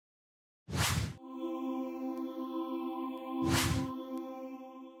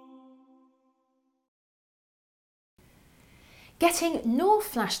Getting NOR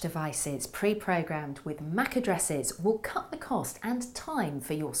flash devices pre-programmed with MAC addresses will cut the cost and time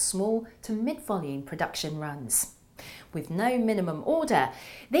for your small to mid-volume production runs. With no minimum order,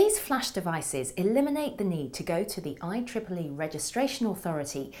 these flash devices eliminate the need to go to the IEEE Registration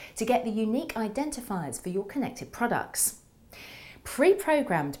Authority to get the unique identifiers for your connected products.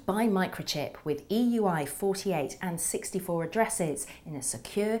 Pre-programmed by Microchip with EUI 48 and 64 addresses in a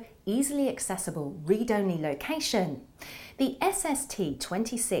secure, easily accessible read-only location, the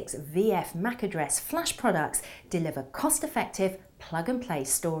SST26VF MAC address flash products deliver cost-effective plug-and-play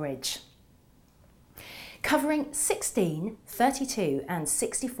storage. Covering 16, 32 and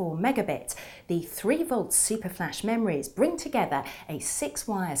 64 megabit, the 3V SuperFlash memories bring together a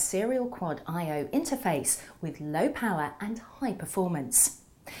 6-wire serial quad I/O interface with low power and high performance.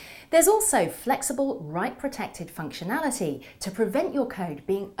 There's also flexible write-protected functionality to prevent your code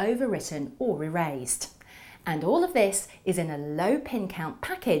being overwritten or erased. And all of this is in a low pin count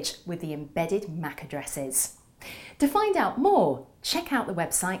package with the embedded MAC addresses. To find out more, check out the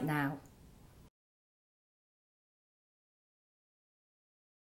website now.